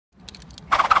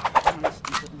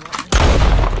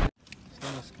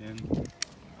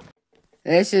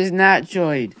This is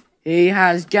Natroid. He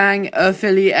has gang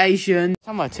affiliation.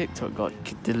 Some of my TikTok got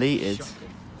deleted.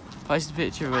 Posted a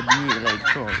picture of a mutilated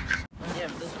corpse. Yeah,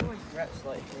 but there's always rats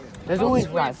like here. There's always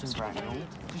rats and rats.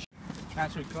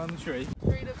 Natroid, climb the tree.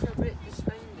 The tree looks a bit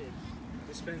suspended.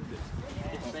 Suspended.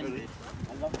 Suspended.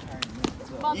 I love carrying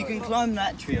them. You can climb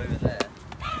that tree over there.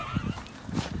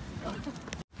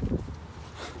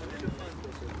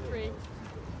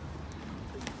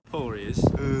 Four is.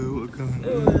 What going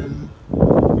on?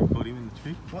 Got him in the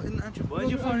tree. What in that tree? Why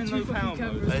did you find in no power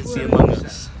mode? I see Among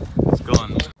Us. It's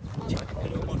gone.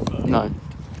 No.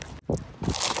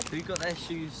 Who got their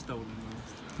shoes stolen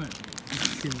last time?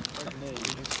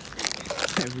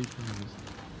 Every time.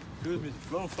 Excuse me,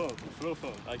 flow phone,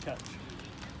 I catch.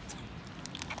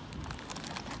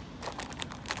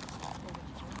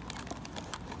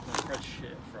 Fresh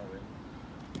shit throwing.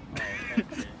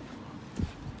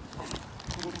 Oh,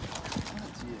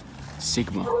 thank you.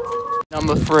 Sigma.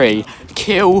 Number 3.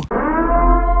 Kill.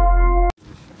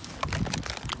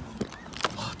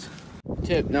 What?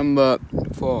 Tip number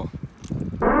 4.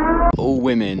 All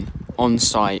women on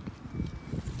site.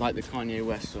 Like the Kanye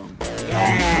West song.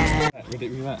 Read it,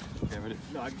 read that. Yeah, read it.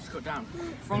 No, I just got down.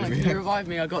 Frank, can you revive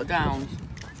me? I got down.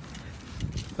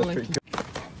 That's pretty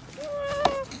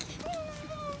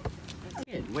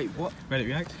good. Wait, what? Reddit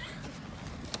react?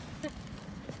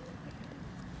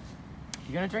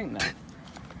 You gonna drink that?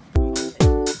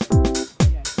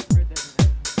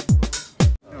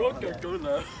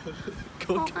 Coca-Cola.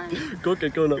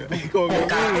 Coca-Cola.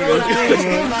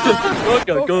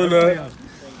 Coca-Cola.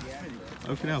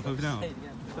 Open it up, open it up.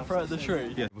 The front of the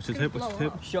tree. Yeah, what's the tip? What's the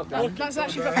tip? Shotgun. That's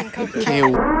actually fucking Coca-Cola.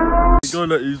 Kill.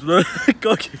 Coca-Cola is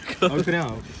Coca-Cola. Open it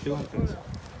up. See what happens.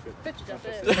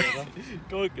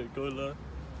 Coca-Cola.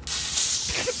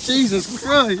 Jesus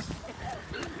Christ!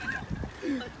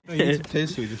 You need to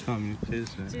piss or just can't piss.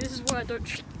 See, this is why I don't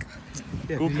drink.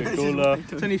 Yeah, Coca-Cola.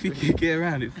 it's only if you can get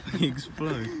around it, fucking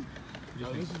explode.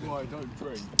 No, this is why I don't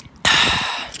drink.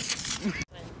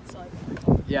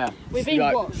 Yeah. We're being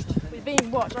watched. We're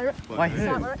being watched. By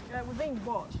who? We're being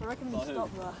watched. I reckon we stop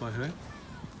that. By who?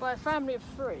 By a family of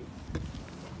 3.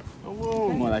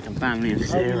 More like a family of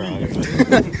 0.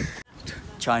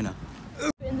 China.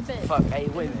 In the bit. Fuck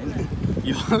 8 women.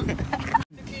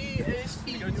 The key is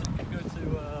go to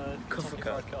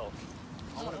Kofaka.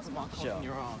 I want to put my cock in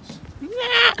your ass.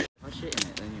 If I shit in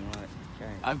it, then you're like,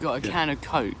 okay. I've got a can of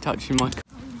Coke touching my.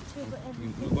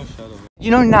 Wash that off.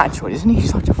 You know Natroid, isn't he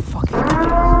such a fucking idiot?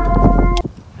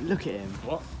 Look at him.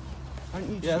 What? Don't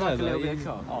you just Yeah, like no, a little like, bit of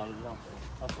cock? Oh, lovely.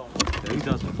 That's fine. Yeah, who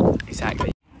doesn't?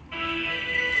 Exactly.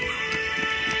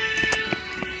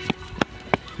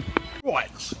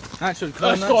 Right. Actually,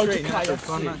 climb Let's that go tree. to Actually, KFC.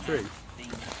 climb that tree.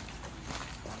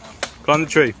 Climb the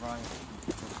tree.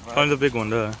 Climb the big one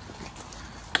there.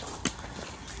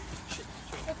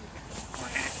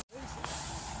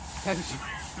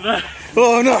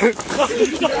 Oh no!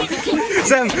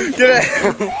 Sam, get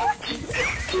out!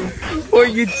 What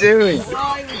are you doing?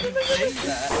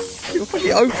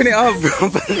 You open it up,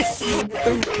 Robert.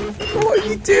 What are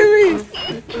you doing?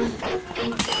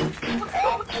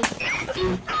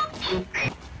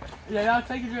 Yeah, I'll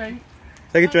take a drink.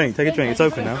 Take a drink, take a drink. It's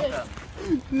open now.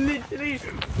 Literally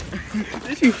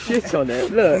shit on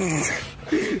it. Look.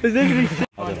 There's literally shit.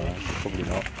 I don't know. Probably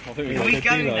not. Are we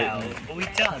going now? Are we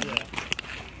done?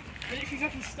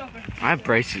 I have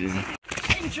braces in.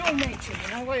 Enjoy nature,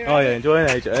 you know, while you're Oh yeah, enjoy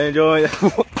nature. Enjoy.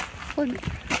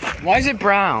 Why is it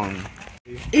brown?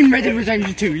 In Red Dead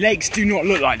Redemption 2, lakes do not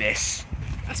look like this.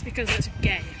 That's because it's a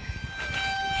game.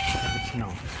 It's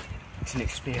not. It's an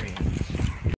experience.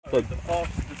 The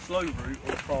slow route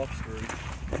or fast route?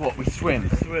 What, we swim?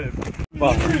 Swim.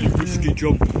 But really risky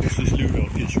jump across this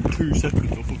lookout gets you 2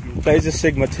 seconds off of your... There's a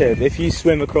Sigma tip. If you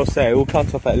swim across there, it will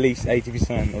cut off at least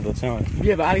 80% of the time.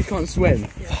 Yeah, but Alex can't swim.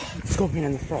 Yeah. Scorpion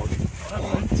and the frog.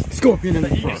 Scorpion and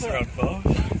the frog. That's around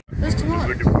fast. There's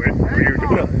tomorrow.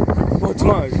 What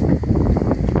tomatoes?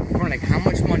 Veronica, how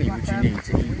much money would you need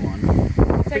to eat one?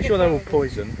 Pretty sure they're all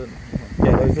poison, but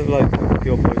yeah, those are like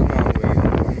pure poison, aren't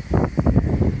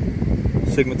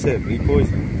we? Sigma tip, eat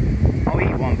poison. I'll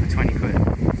eat one for 20 quid.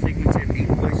 Sigma tip, eat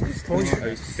poison.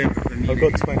 I've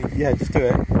got 20. Yeah, just do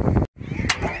it.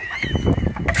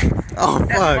 Oh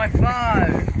That's fuck! my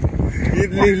phone.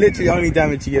 You literally only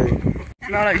damage you.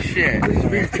 Smell like shit. What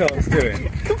are you doing?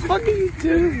 What the fuck are you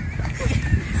doing?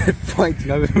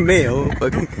 Fighting over a meal?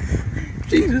 Fucking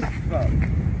Jesus fuck!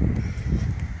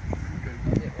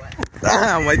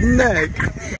 Ah, my neck!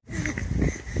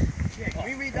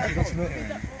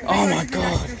 Oh my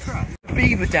god!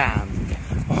 Beaver dam.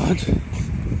 What?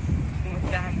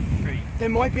 There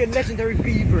might be a legendary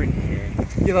beaver in here.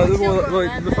 Yeah,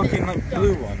 like the fucking like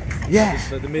blue one. Yeah.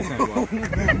 It's like the midnight one.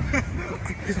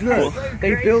 Because look,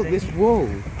 they built this wall.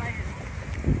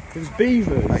 There's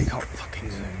beavers. Oh, you can't fucking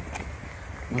zoom.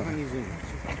 Why can't you zoom?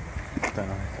 Don't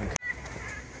know.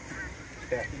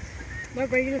 No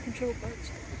regular control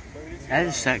boats. They're the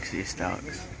sexiest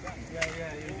ducks.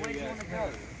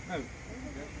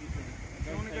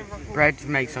 Bread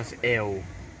makes us ill.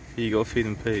 You gotta feed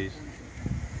them peas.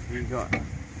 We got.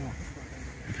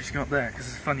 Just go up there because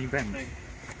it's a funny bench.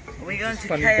 Are we going to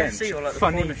Funny KFC bench. or like the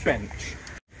Funny corner shop? bench.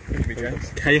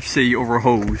 KFC or a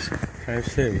Halls?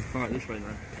 KFC. Right, this way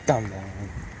then. Damn man.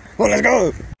 Well, let's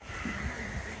go!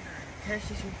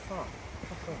 KFC's really far.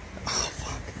 Oh,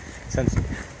 fuck.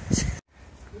 Sensitive.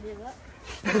 You hear that?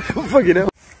 Fucking hell.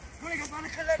 On a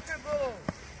collectible!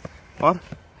 What?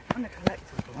 On a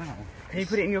collectible, wow. Can you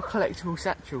put it in your collectible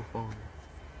satchel for me?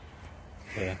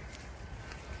 Yeah.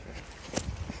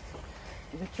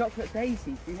 There's a chocolate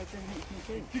daisy. Do you have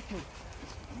anything to do?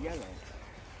 Yellow.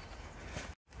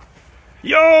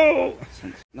 Yo!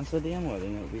 That's where the M word,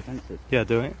 it'll be censored. Yeah,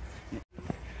 do it.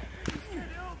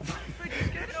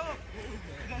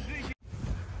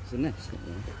 It's a nest, isn't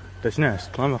it? There's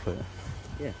nest. Climb up it.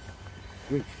 Yeah.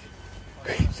 Roof.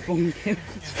 Spawn kill.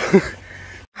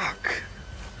 Fuck.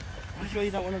 I'm sure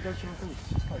you don't want to go to your roof.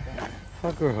 Just like that.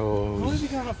 Fuck girls. Why are we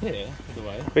going up here, by the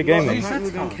way? Big game. You said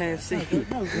we're going KFC.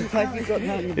 No, why have you got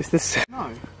down the... It's the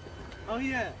No. Oh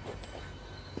yeah.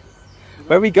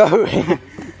 Where are we going? I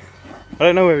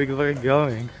don't know where we're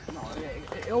going. No,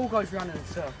 it all goes round in a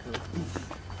circle.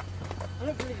 I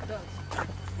don't believe it does.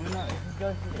 Well, no, if we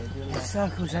go here, you'll There's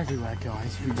circles everywhere,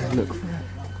 guys. We just look for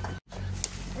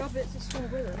it. Rabbit's a small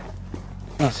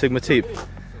willow. Sigma Teep.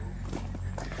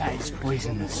 That is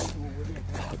poisonous.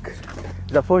 Fuck.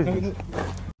 Is that poison?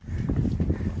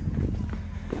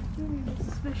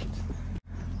 Suspicious.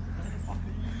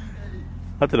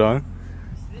 I don't know.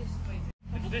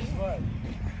 this way.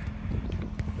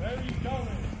 Where are you going?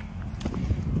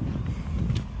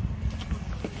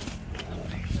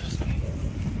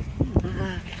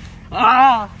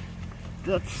 Ah!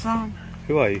 That son.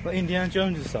 Who are you? Like Indiana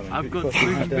Jones or something. I've got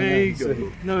three big.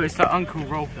 No, it's that Uncle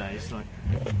Roleplay. It's like.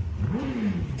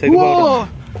 Take the ball.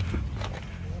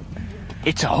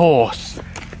 It's a horse.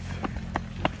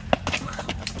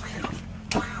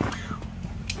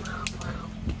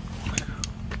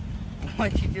 Why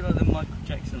do you do like the Michael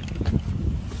Jackson?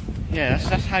 Yeah,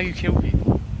 that's how you kill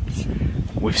people.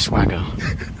 With swagger.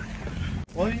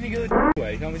 Why didn't you go the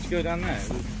way? Can't we just go down there?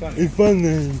 It's fun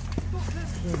then.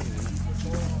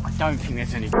 I don't think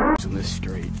there's any on this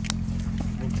street.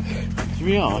 Should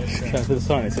we ask? Shout to the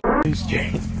sign. It's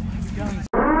Street.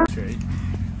 Street.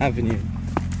 Avenue.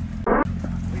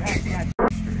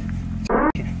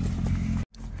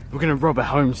 We're gonna rob a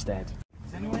homestead.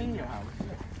 Is anyone in your house?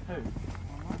 Who?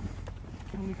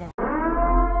 Can we go?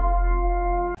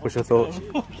 What's your thoughts?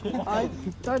 I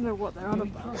don't know what they're on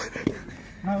about.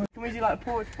 Can we do like a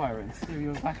porch fire and steal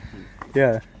your vacuum?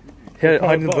 Yeah. Here,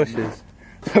 hide in the bushes.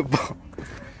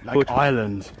 Like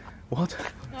Ireland. What?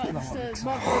 No, it's the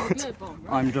Mark the Blood bomb,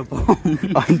 right? I'm the bomb.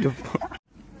 I'm the bomb.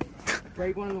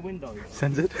 Break one of the windows.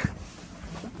 Send it.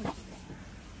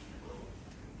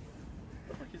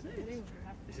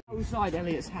 Outside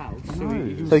Elliot's house.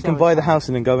 So you can buy the house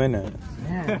and then go in it.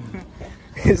 Yeah.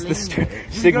 It's the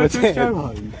Sigma tip.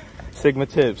 Sigma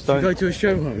tips. Go Don't to a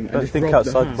show home and just think rob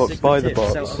outside the box. Buy the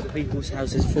Sell box. other people's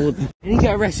houses for them. Can you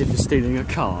get arrested for stealing a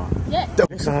car? Yeah.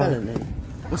 What's a felony?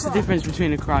 What's the difference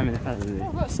between a crime and a felony? Oh,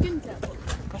 I've got a skin cap.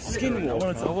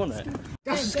 Skinwalker. I want it.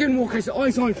 That's a skinwalker's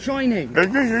eyes aren't shining. I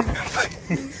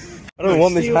don't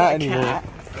want this hat anymore.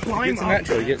 Climb Get to up.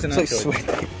 natural, get to It's like natural.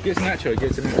 sweaty. Get to natural,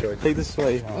 get to natural. Take the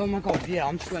sweaty hat. Oh my god, yeah,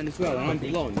 I'm sweating as well and I'm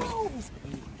blonde.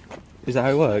 Is that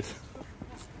how it works?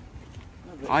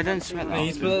 I don't sweat that No, you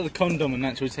often. put the condom on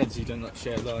natural's head so you don't like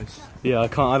share lice. Yeah, I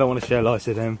can't. I don't want to share lice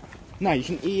with him. No, you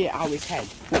can eat it out his head.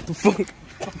 What the fuck?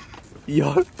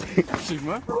 Yo.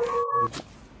 Sigma?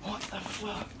 What the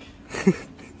fuck?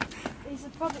 He's a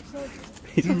public soldier.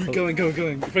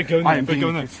 Going. If I go in I there, am if I go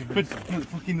in there. being But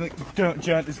fucking like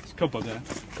giant this cobweb there.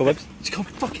 Cobwebs? It's got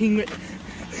fucking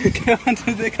go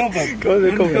under the cobweb. Go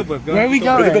under the Under cobweb. Where are we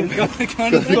going? Go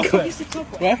under the cobweb. He's a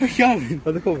cobweb. Where are we going?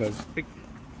 Go the cobwebs.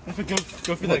 If I go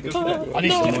for that, go for that. I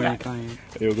need to get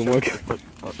back. You're gonna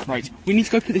work. Right, we need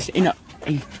to go put this in a...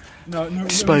 No,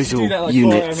 Disposal do that, like,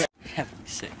 unit. Having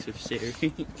sex with Siri.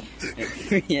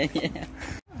 yeah.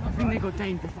 I think they got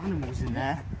dangerous animals in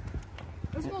there.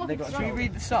 It's more They like got a Shall we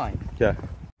read the sign? Yeah.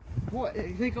 What?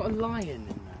 They got a lion in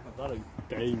there. That is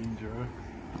dangerous.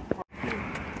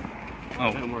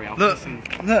 Oh, don't worry, I'll Look.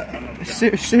 put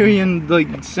some... Syrian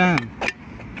like sand.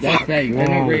 They're fake, they're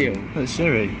not real. That's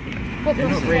Siri. They're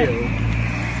not real.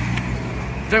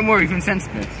 Don't worry, you can sense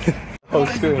this. Oh,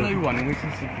 the blue one and we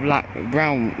can see black,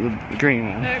 brown, the green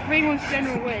one. Green one's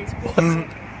general ways.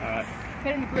 Alright.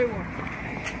 Put in the blue one.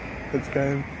 Let's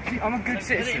go. I'm a good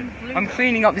citizen. I'm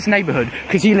cleaning up this neighbourhood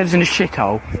because he lives in a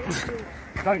shithole.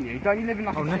 Don't you? Don't you live in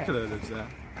like a Nicola lives there.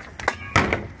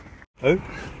 Who?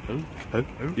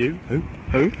 You? Who?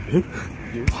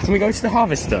 Can we go to the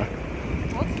harvester?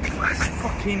 What?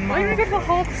 Fucking Why are you going to go to the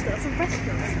harvester? That's a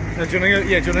restaurant. No, do you want to go?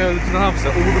 Yeah, do you want to go to the harvester?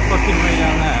 All the fucking way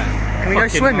down there. Can we go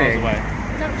swimming?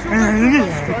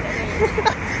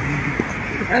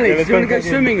 Alex, do you want to go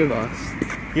swimming with us?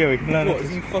 Yeah, we can learn. What? Is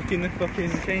he fucking the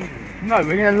fucking change? No,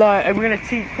 we're gonna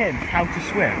teach him how to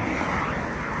swim.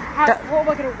 What am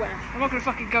I going to wear? I'm not going to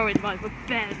fucking go in like with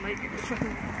bed, like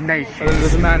fucking naked.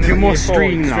 There's a man. You're more stripped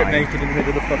streamlined. naked in the middle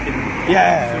of the fucking.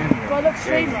 Yeah. Do I look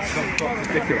streamlined?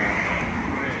 Stick around.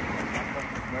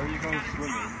 Where are you going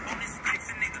swimming?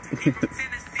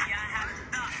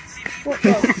 What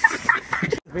the?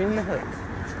 Win the hood.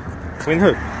 Win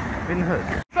hood. Win the hood.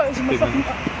 Photos in my fucking...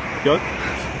 Yo.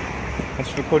 I'm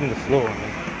just recording the floor.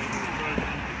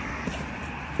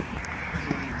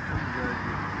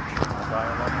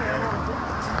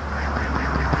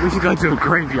 We should go to a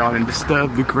graveyard and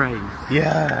disturb the grave.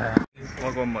 Yeah.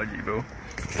 I'll go on my G-Bill.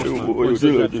 Should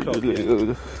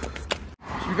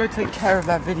we go take care of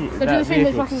that video? They do the thing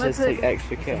they fucking like take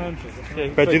extra care.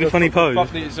 But do the funny pose.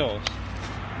 Fuck the exhaust.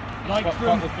 Like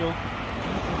Fuck the fuel.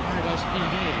 Paradise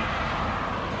PD.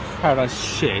 Paradise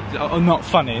shit. Oh, not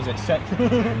funny, is it?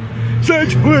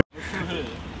 Sexual.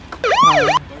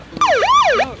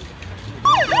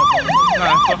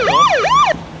 Nah, fuck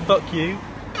off. Fuck you.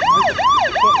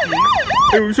 Fuck you.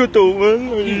 Hey, shut up, man.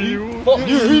 Fuck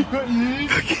you.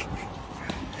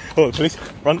 Oh, please,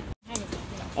 run.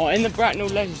 Oh, in the Bracknell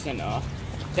Leisure Centre,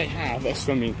 they have a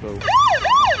swimming pool. Well,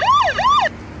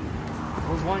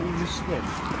 why don't you just swim?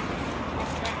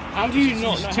 How do you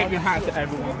not know Tip your hat to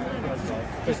everyone that you go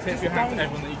past. Just tip your hat to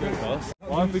everyone that you go past.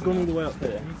 Why have we gone all the way up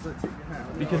here?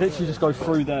 We could literally just go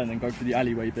through there and then go through the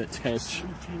alleyway bit to catch.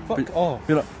 Fuck off.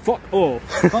 Be like, fuck off.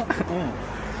 Fuck off.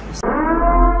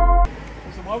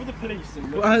 So why were the police?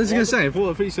 What was I going to say? If all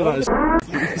the police are like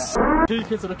Two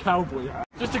kids on a cowboy hat.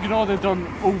 Just ignore they've done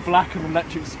all black and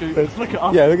electric scooters. Look at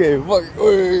us. yeah, look at him. Fuck.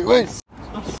 Wait.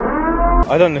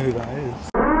 I don't know who that is.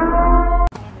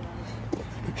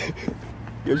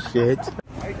 You're shit.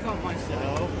 I cut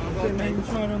myself.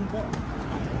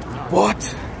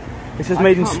 What? It says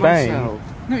made in cut Spain. myself.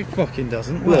 No, it fucking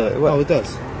doesn't. Look, oh, it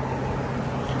does.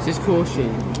 This is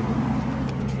caution.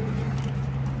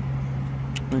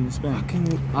 Made in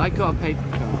Spain. I got a paper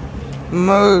cut.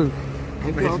 Move.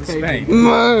 I got a paper Spain. cut.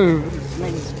 Move. It's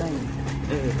made in Spain.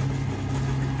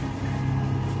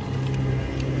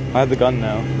 I have the gun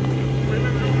now.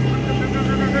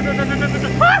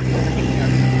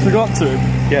 Forgot to.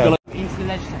 Yeah. Into the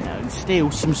leisure centre and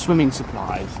steal some swimming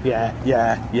supplies. Yeah.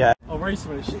 I'll race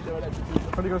them in a shit load of electric scooter.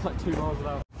 It probably goes like 2 miles an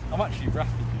hour. I'm actually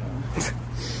rapid, you know.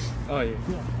 Oh, yeah.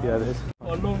 Yeah, it is.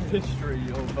 Got a long history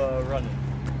of running.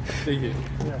 Do you?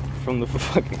 Yeah. From the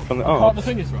Oh. The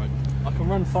thing is, right, I can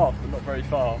run fast, but not very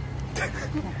far.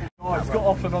 Oh, he's got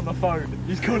off and on the phone.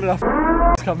 He's calling us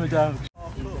coming down.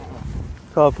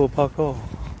 Carpool parkour.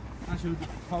 Actually,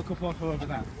 parkour over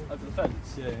that. Over the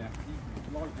fence? Yeah.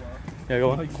 Light work. Yeah,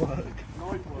 go on. Light work.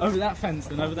 Over that fence,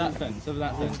 then over that fence, over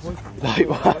that fence. Light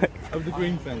work. Over the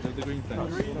green fence, over the green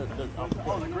fence.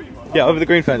 Yeah, over the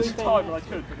green fence. Time I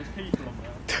could, but there's people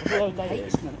on there.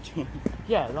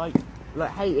 Yeah,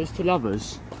 like haters to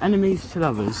lovers, enemies to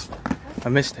lovers. I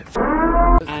missed it.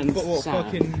 And What Sam.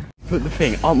 fucking... Put the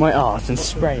thing up my arse and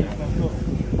spray it.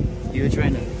 You a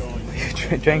trainer?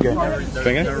 Django.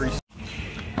 Django?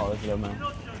 Oh, there's a little man.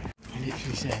 I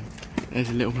literally said, there's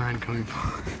a little man coming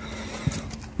by.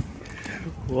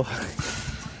 What?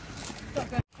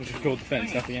 We just called the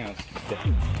fence, nothing else.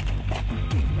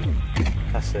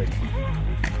 That's sick.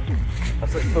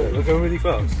 That's like cool. We're going really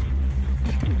fast.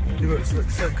 It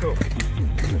looks so cool.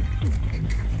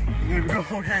 We've got to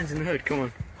hold hands in the hood, come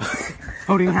on.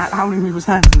 holding people's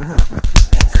hands in the hood.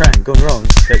 Crank, gone wrong.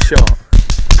 Get shot.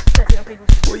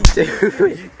 What are you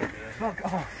doing? Fuck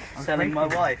off. I'm selling my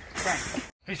wife.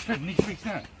 Who's flipping these freaks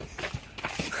now?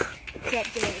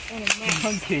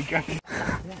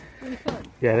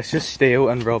 Yeah, let's just steal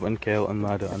and rob and kill and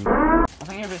murder and... I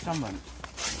think every sunburn.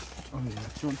 Oh yeah.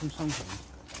 Do you want some sunburn?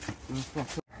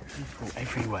 People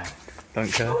everywhere.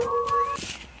 Don't care.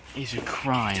 It's a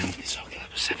crime. It's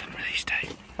October 7th release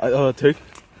date.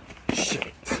 2.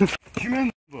 Shit. Do you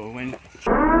remember when...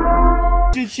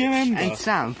 Did you remember? And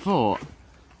Sam fought?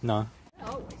 No.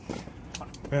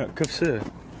 Yeah, good sir.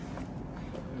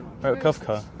 We're at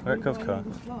Kafka. We're at Kafka.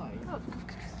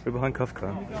 We're behind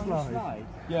Kafka.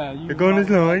 Yeah, You're going to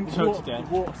slide.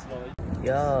 Water slide.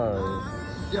 Yo.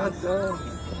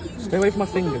 Stay away from my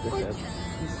finger, dickhead.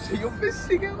 You're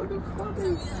missing out on the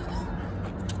funny.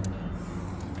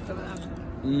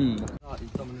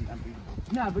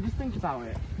 No, but just think about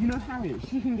it. You know Harriet,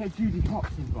 she can get Judy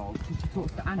Cox involved because she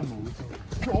talks to animals.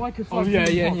 So I could Oh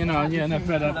yeah, no,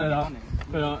 Fred,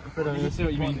 I see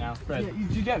what you mean now, Fred. Yeah,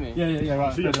 did you get me? Yeah, right.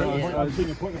 I'm seeing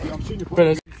your point of view. I'm seeing your point Fred,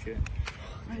 of view.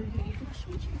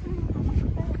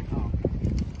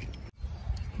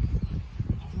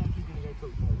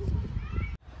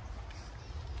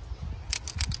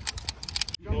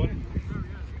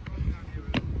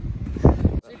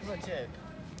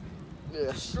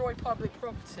 Destroy public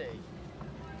property.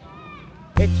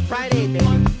 It's Friday,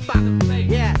 baby. Fuck.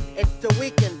 Yeah, it's the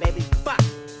weekend, baby.